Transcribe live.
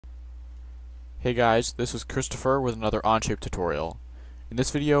Hey guys, this is Christopher with another Onshape tutorial. In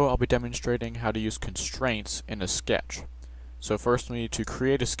this video I'll be demonstrating how to use constraints in a sketch. So first we need to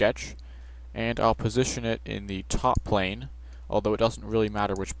create a sketch, and I'll position it in the top plane, although it doesn't really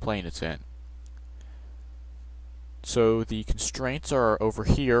matter which plane it's in. So the constraints are over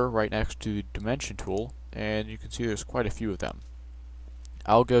here right next to the dimension tool, and you can see there's quite a few of them.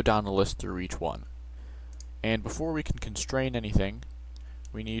 I'll go down the list through each one. And before we can constrain anything,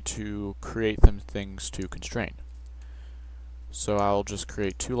 we need to create some things to constrain. So I'll just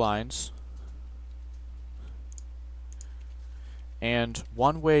create two lines. And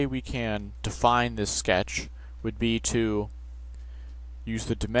one way we can define this sketch would be to use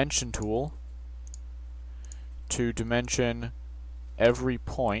the dimension tool to dimension every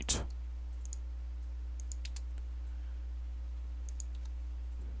point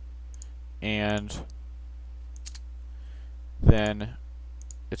and then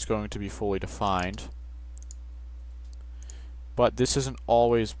it's going to be fully defined. But this isn't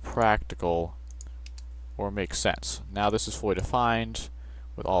always practical or makes sense. Now this is fully defined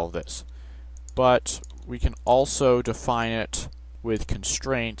with all of this. But we can also define it with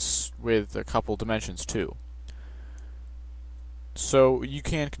constraints with a couple dimensions too. So you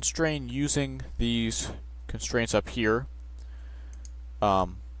can constrain using these constraints up here. The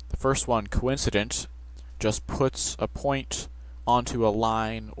first one, Coincident, just puts a point onto a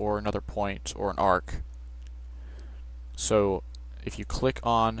line or another point or an arc. So if you click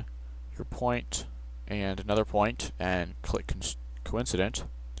on your point and another point and click Coincident,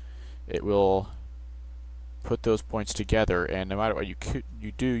 it will put those points together, and no matter what you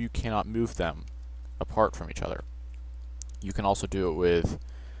do, you cannot move them apart from each other. You can also do it with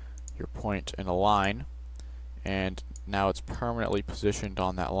your point and a line, and now it's permanently positioned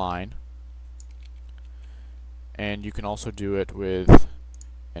on that line. And you can also do it with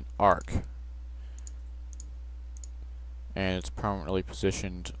an arc, and it's permanently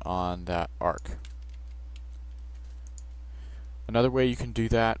positioned on that arc. Another way you can do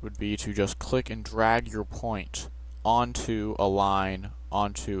that would be to just click and drag your point onto a line,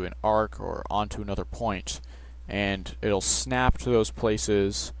 onto an arc, or onto another point, and it'll snap to those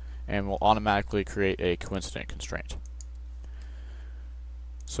places and will automatically create a coincident constraint.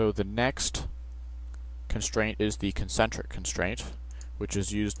 So the next constraint is the concentric constraint, which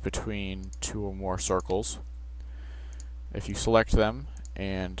is used between two or more circles. If you select them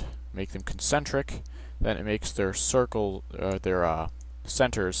and make them concentric, then it makes their centers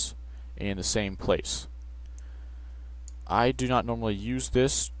in the same place. I do not normally use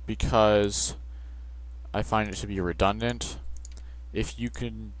this because I find it to be redundant. If you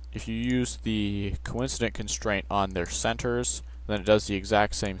use the coincident constraint on their centers, then it does the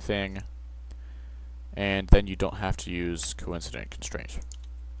exact same thing, and then you don't have to use coincident constraint.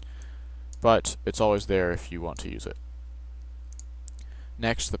 But it's always there if you want to use it.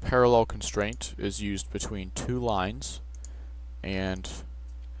 Next, the parallel constraint is used between two lines, and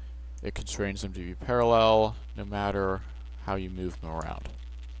it constrains them to be parallel no matter how you move them around.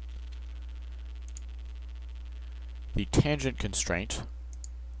 The tangent constraint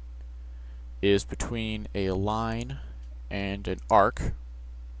is between a line and an arc,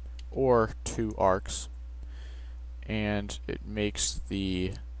 or two arcs, and it makes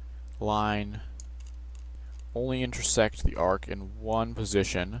the line only intersect the arc in one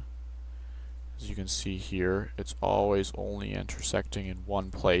position. As you can see here, it's always only intersecting in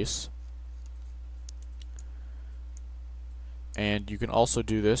one place. And you can also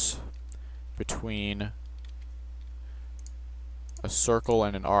do this between a circle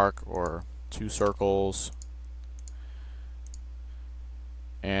and an arc, or two circles,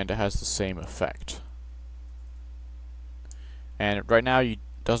 and it has the same effect. And right now it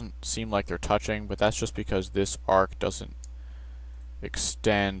doesn't seem like they're touching, but that's just because this arc doesn't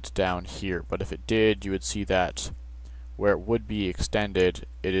extend down here. But if it did, you would see that where it would be extended,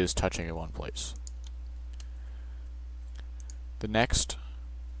 it is touching in one place. The next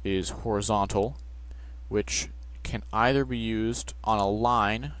is horizontal, which can either be used on a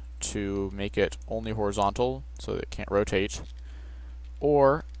line to make it only horizontal so that it can't rotate,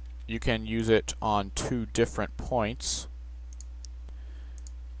 or you can use it on two different points,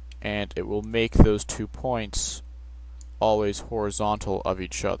 and it will make those 2 points always horizontal of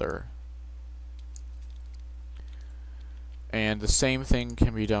each other. And the same thing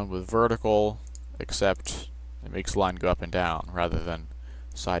can be done with vertical, except it makes the line go up and down rather than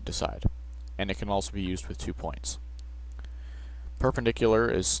side to side. And it can also be used with 2 points. Perpendicular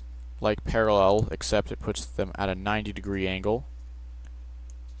is like parallel, except it puts them at a 90-degree angle.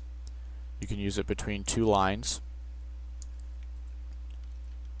 You can use it between two lines.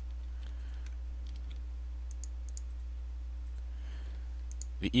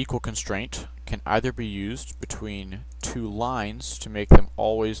 The equal constraint can either be used between two lines to make them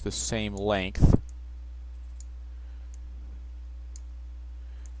always the same length.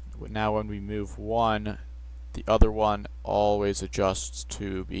 Now when we move one, the other one always adjusts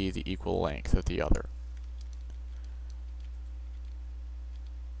to be the equal length of the other.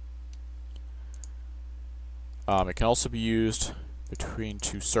 It can also be used between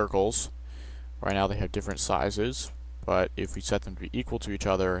two circles. Right now they have different sizes, but if we set them to be equal to each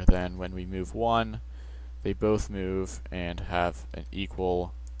other, then when we move one, they both move and have an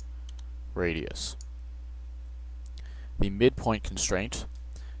equal radius. The midpoint constraint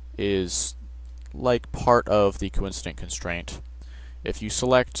is like part of the coincident constraint. If you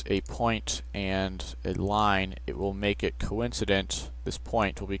select a point and a line, it will make it coincident. This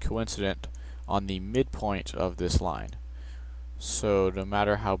point will be coincident on the midpoint of this line. So no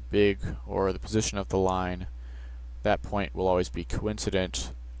matter how big or the position of the line, that point will always be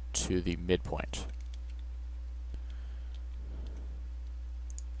coincident to the midpoint.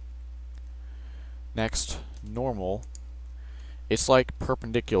 Next, normal. It's like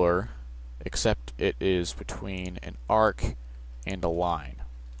perpendicular, except it is between an arc and a line.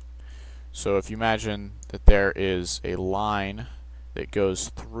 So if you imagine that there is a line that goes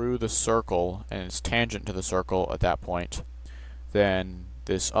through the circle and is tangent to the circle at that point, then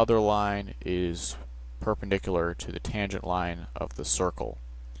this other line is perpendicular to the tangent line of the circle.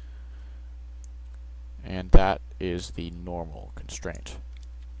 And that is the normal constraint.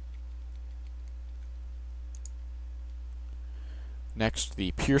 Next,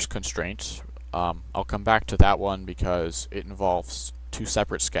 the Pierce constraint. I'll come back to that one because it involves two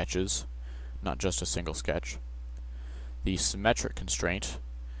separate sketches, not just a single sketch. The Symmetric constraint,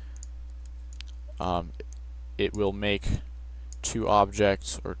 it will make two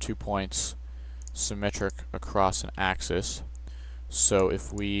objects or 2 points symmetric across an axis. So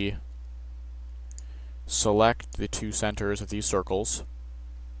if we select the two centers of these circles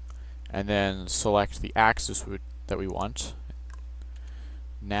and then select the axis that we want,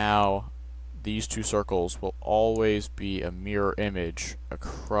 now these two circles will always be a mirror image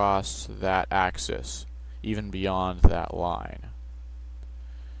across that axis, even beyond that line.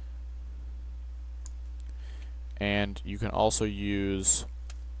 And you can also use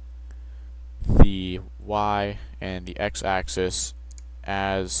the y and the x-axis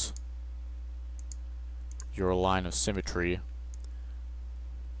as your line of symmetry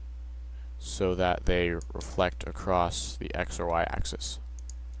so that they reflect across the x or y axis.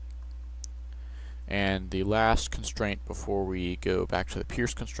 And the last constraint before we go back to the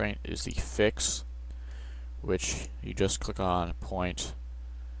Pierce constraint is the Fix, which you just click on a point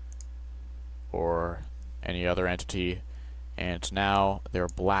or any other entity, and now they're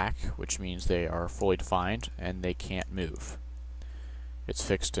black, which means they are fully defined and they can't move. It's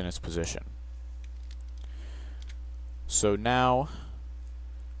fixed in its position. So now,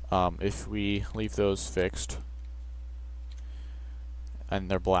 if we leave those fixed and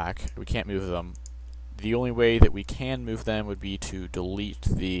they're black, we can't move them. The only way that we can move them would be to delete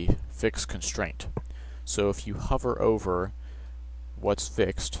the fixed constraint. So if you hover over what's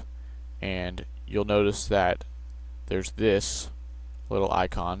fixed, and you'll notice that there's this little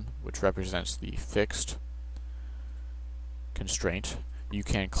icon which represents the fixed constraint. You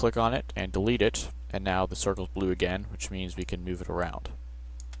can click on it and delete it, and now the circle's blue again, which means we can move it around.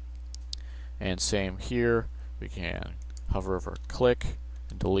 And same here, we can hover over, click,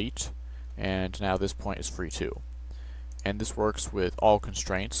 and delete, and now this point is free too. And this works with all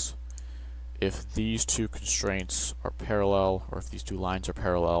constraints. If these two constraints are parallel, or if these two lines are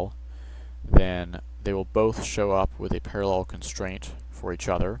parallel, then they will both show up with a parallel constraint for each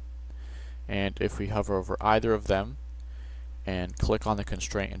other. And if we hover over either of them and click on the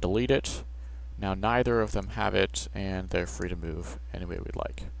constraint and delete it, now neither of them have it and they're free to move any way we'd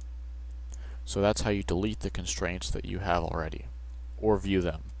like. So that's how you delete the constraints that you have already, or view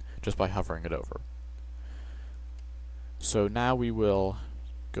them just by hovering it over. So now we will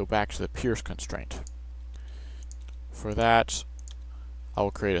go back to the Pierce constraint. For that, I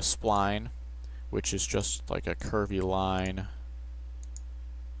will create a spline, which is just like a curvy line,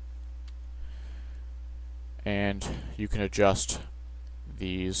 and you can adjust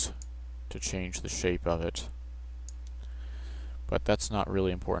these to change the shape of it, but that's not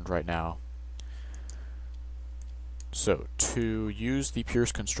really important right now. So to use the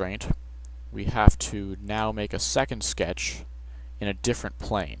Pierce constraint, we have to now make a second sketch in a different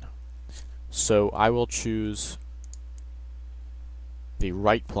plane. So I will choose the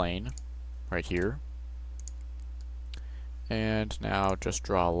right plane right here, and now just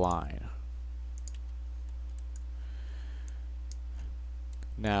draw a line.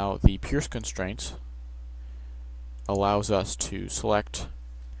 Now the pierce constraint allows us to select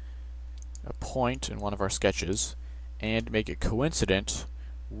a point in one of our sketches and make it coincident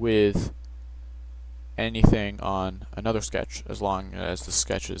with anything on another sketch as long as the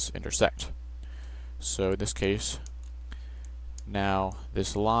sketches intersect. So in this case, now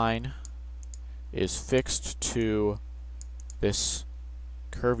this line is fixed to this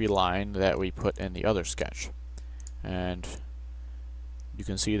curvy line that we put in the other sketch, and you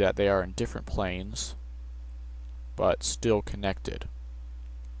can see that they are in different planes but still connected.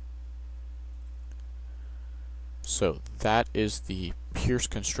 So that is the pierce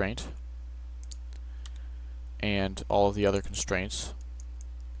constraint and all of the other constraints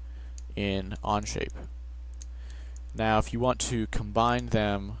in Onshape. Now if you want to combine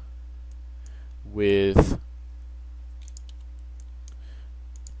them with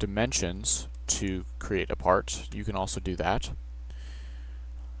dimensions to create a part, you can also do that.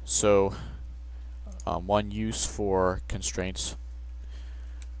 So one use for constraints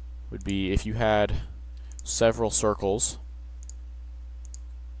would be if you had several circles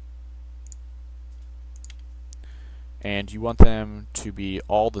and you want them to be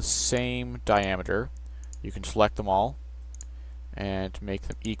all the same diameter, you can select them all and make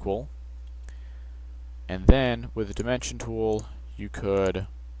them equal, and then with the dimension tool you could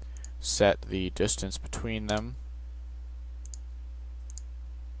set the distance between them,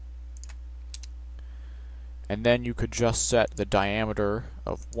 and then you could just set the diameter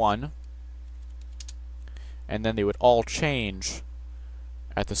of 1, and then they would all change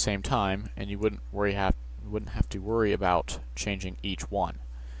at the same time, and you wouldn't have to worry about changing each one.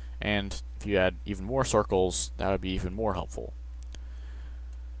 And if you had even more circles, that would be even more helpful.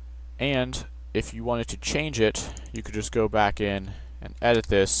 And if you wanted to change it, you could just go back in and edit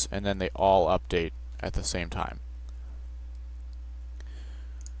this, and then they all update at the same time.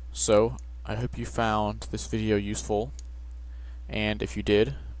 So I hope you found this video useful, and if you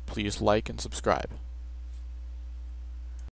did, please like and subscribe.